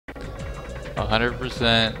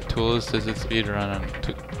100% tool assisted speedrun on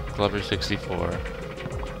Glover 64.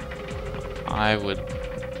 I would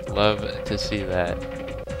love to see that.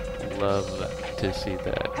 Love to see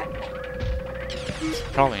that. It's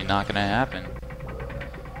probably not gonna happen.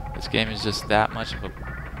 This game is just that much of a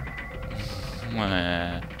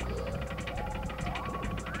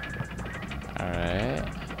Alright.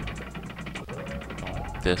 Going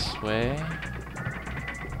this way.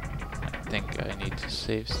 I think I need to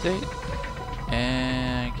save state.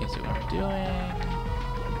 And can see what I'm doing.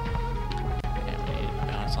 And we need to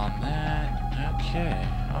bounce on that. Okay.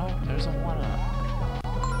 Oh, there's a 1-up.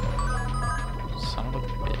 Son of a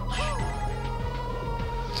bitch.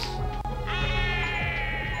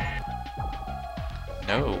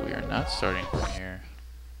 No, we are not starting from here.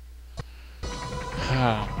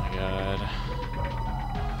 Oh my god.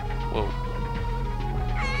 Whoa.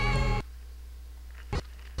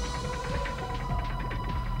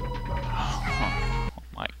 Oh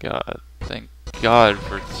my god. Thank God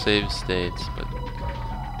for save states, but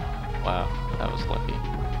wow, that was lucky.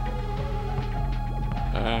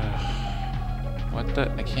 What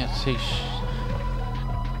the? I can't see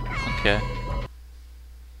Okay.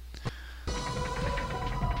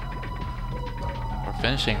 We're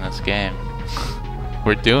finishing this game.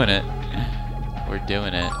 We're doing it. We're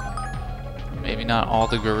doing it. Maybe not all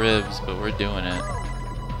the Garibs, but we're doing it.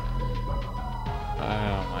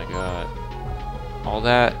 Oh my god. All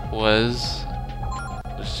that was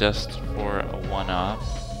just for a 1-up.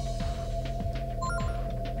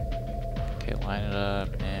 Okay, line it up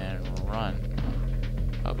and run.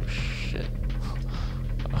 Oh shit.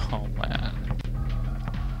 Oh man.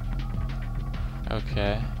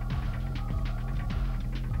 Okay.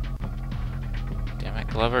 Damn it,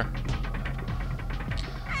 Glover.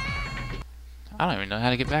 I don't even know how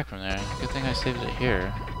to get back from there. Good thing I saved it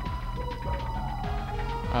here.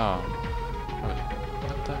 Oh.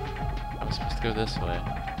 What the? I was supposed to go this way.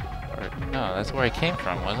 Or, no, that's where I came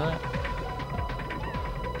from, wasn't it?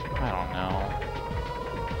 I don't know.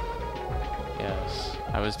 Yes.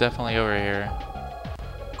 I was definitely over here.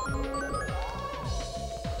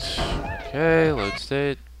 Okay, load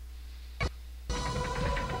state.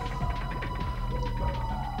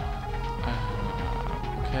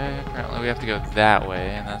 Okay, apparently we have to go that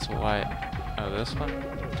way, and that's why... Oh, this one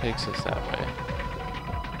takes us that way.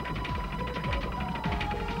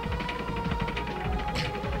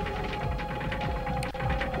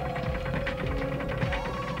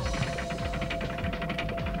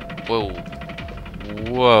 Whoa.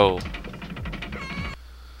 Whoa.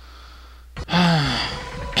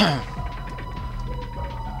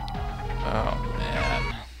 Oh, man.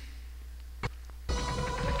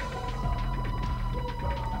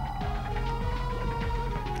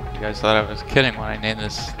 You guys thought I was kidding when I named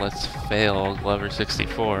this Let's Fail Glover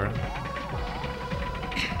 64.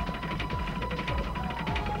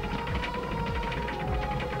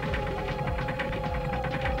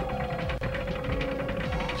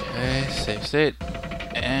 Okay, save state.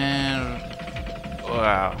 And...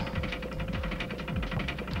 wow.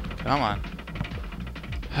 Come on.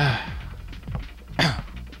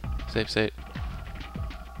 Save state.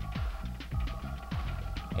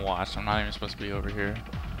 Watch, I'm not even supposed to be over here.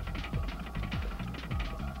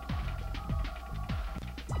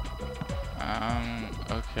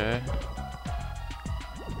 Okay.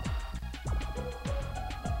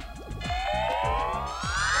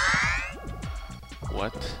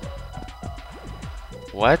 What?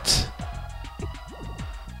 What?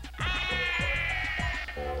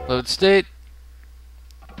 Load state.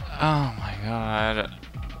 Oh my god.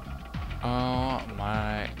 Oh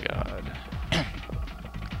my god.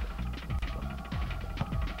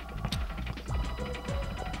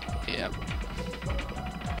 Yep.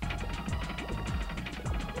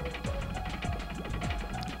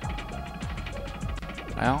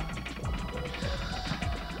 Well,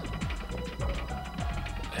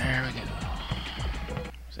 there we go.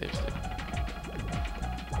 Save state.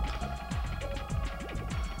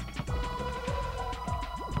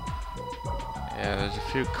 Yeah, there's a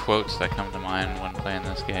few quotes that come to mind when playing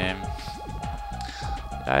this game.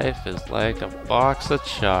 Life is like a box of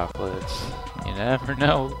chocolates. You never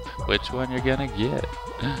know which one you're gonna get.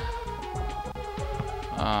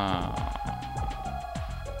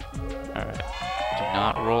 Alright. Do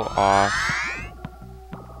not roll off.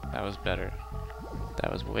 That was better.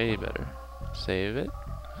 That was way better. Save it.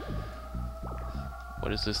 What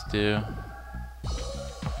does this do?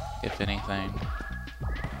 If anything.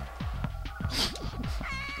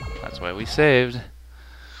 That's why we saved.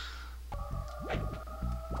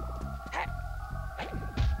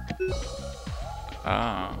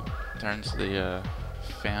 Oh, turns the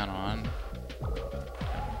fan on.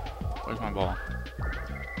 Where's my ball?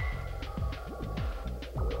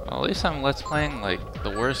 Well, at least I'm let's playing like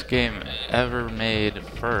the worst game ever made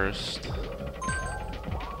first.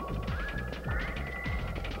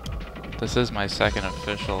 This is my second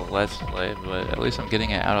official Let's Play, but at least I'm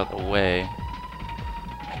getting it out of the way.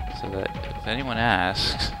 So that if anyone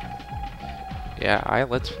asks, yeah, I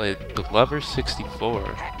Let's Play Glover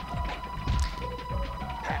 64.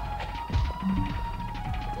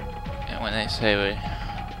 And when they say,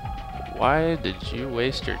 why did you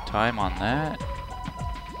waste your time on that?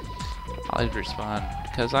 I'd respond,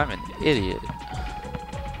 because I'm an idiot.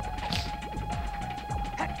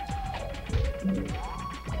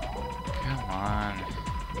 Come on.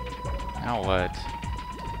 Now what?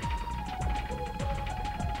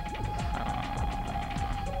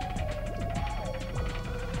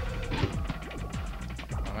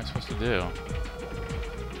 What am I supposed to do?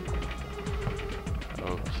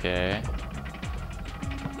 Okay.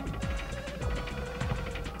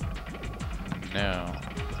 No.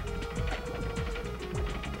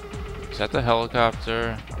 Is that the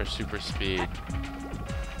helicopter or super speed?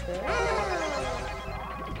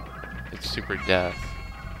 It's super death.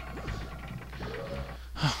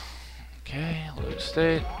 Okay, load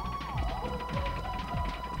state.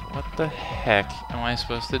 What the heck am I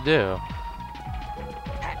supposed to do?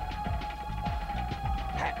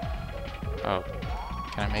 Oh,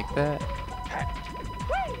 can I make that?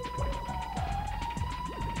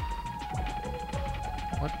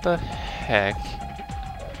 What the heck?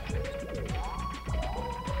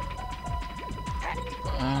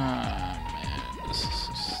 Man, this is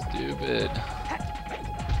so stupid.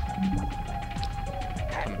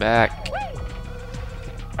 Come back.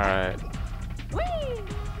 Alright.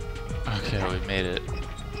 Okay, we made it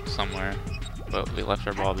somewhere, but we left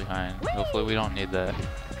our ball behind. Hopefully we don't need that.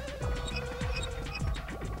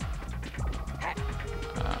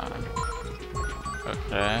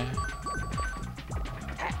 Okay.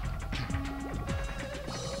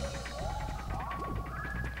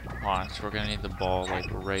 Watch, we're gonna need the ball like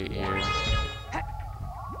right here.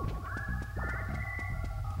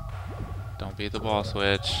 Don't beat the ball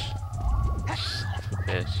switch. Son of a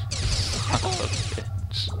bitch. Son of a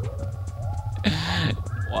bitch.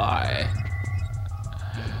 Why?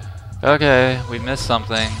 Okay, we missed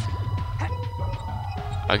something.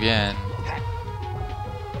 Again.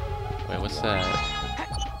 Wait, what's that?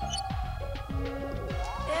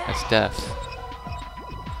 That's death.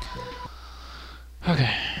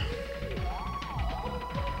 Okay.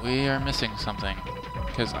 We are missing something.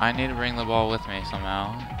 Because I need to bring the ball with me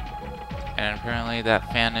somehow. And apparently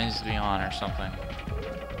that fan needs to be on or something.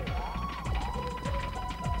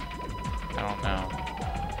 I don't know.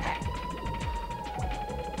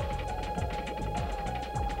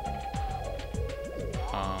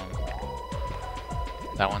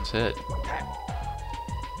 That one's hit.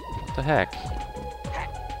 What the heck?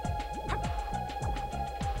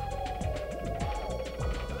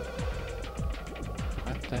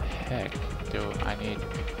 What the heck do I need?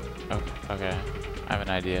 Oh, okay. I have an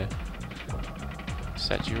idea.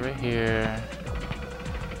 Set you right here.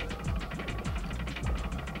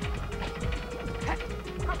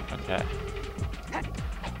 Okay.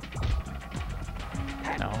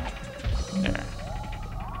 No. There.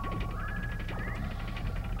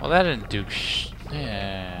 Well, that didn't do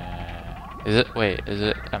yeah. Is it? Wait, is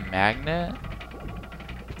it a magnet?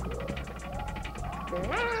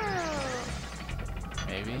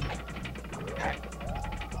 Maybe?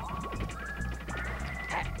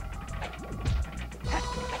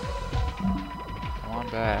 Come on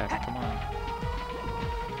back, come on.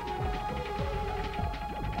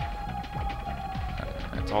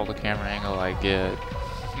 That's all the camera angle I get.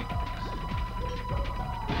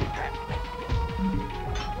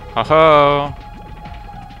 Ho-ho!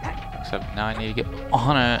 Except now I need to get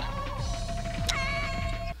on it.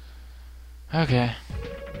 Okay.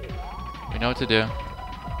 We know what to do.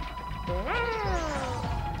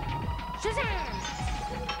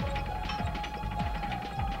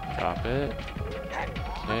 Drop it.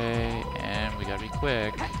 Okay, and we gotta be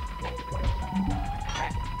quick.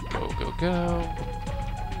 Go, go, go.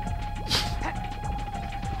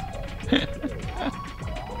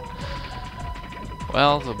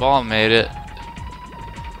 Well, the ball made it.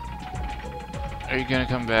 Are you gonna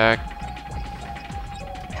come back?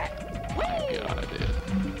 Oh my god, dude.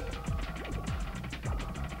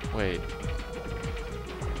 Wait.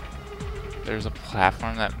 There's a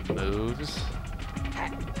platform that moves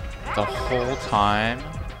the whole time.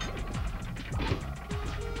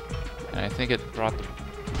 And I think it brought the...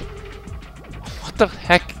 What the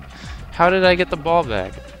heck? How did I get the ball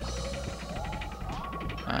back?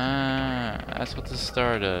 That's what the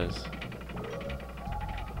star does.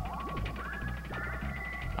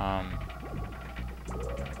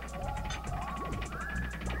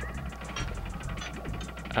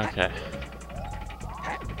 Okay.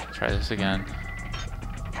 Try this again.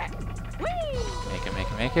 Make it, make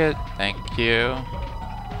it, make it. Thank you.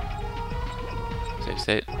 Save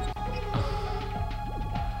state.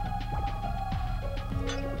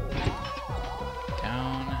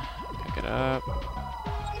 Down. Pick it up.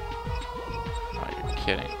 Oh, you're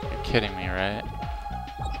kidding. You're kidding me, right?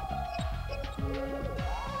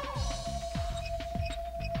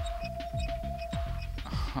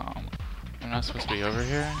 I'm not supposed to be over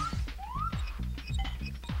here?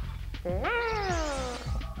 Oh,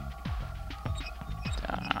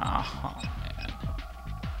 man.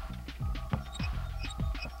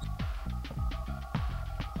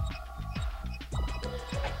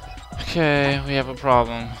 Okay, we have a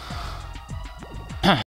problem.